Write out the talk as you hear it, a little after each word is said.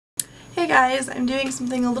Hey guys, I'm doing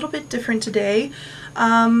something a little bit different today.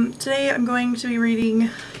 Today I'm going to be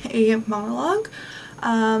reading a monologue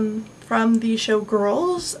from the show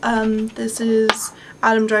Girls. This is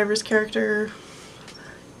Adam Driver's character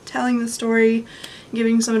telling the story,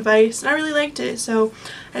 giving some advice, and I really liked it, so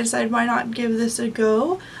I decided why not give this a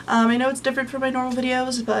go. I know it's different from my normal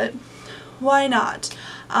videos, but why not?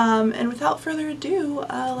 And without further ado,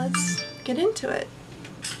 let's get into it.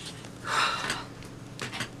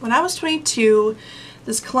 When I was 22,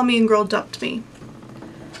 this Colombian girl dumped me.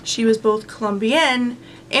 She was both Colombian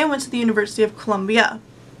and went to the University of Columbia.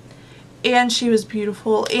 And she was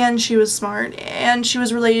beautiful, and she was smart, and she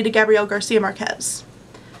was related to Gabriel Garcia Marquez.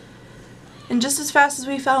 And just as fast as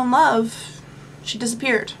we fell in love, she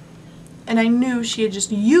disappeared. And I knew she had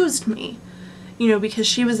just used me, you know, because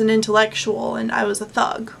she was an intellectual and I was a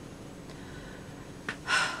thug.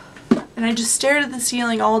 And I just stared at the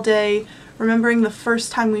ceiling all day, remembering the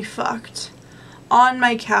first time we fucked. On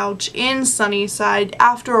my couch in Sunnyside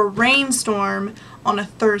after a rainstorm on a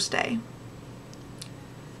Thursday.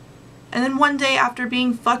 And then one day after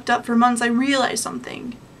being fucked up for months, I realized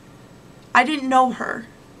something. I didn't know her.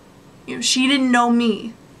 You know, she didn't know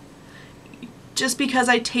me. Just because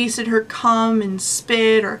I tasted her cum and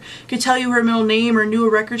spit or could tell you her middle name or knew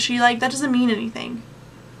a record she liked, that doesn't mean anything.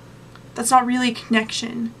 That's not really a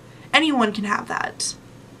connection. Anyone can have that.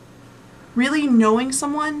 Really knowing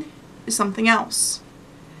someone is something else.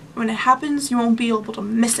 When it happens, you won't be able to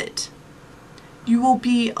miss it. You will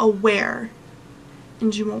be aware.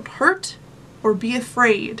 And you won't hurt or be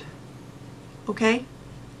afraid. Okay?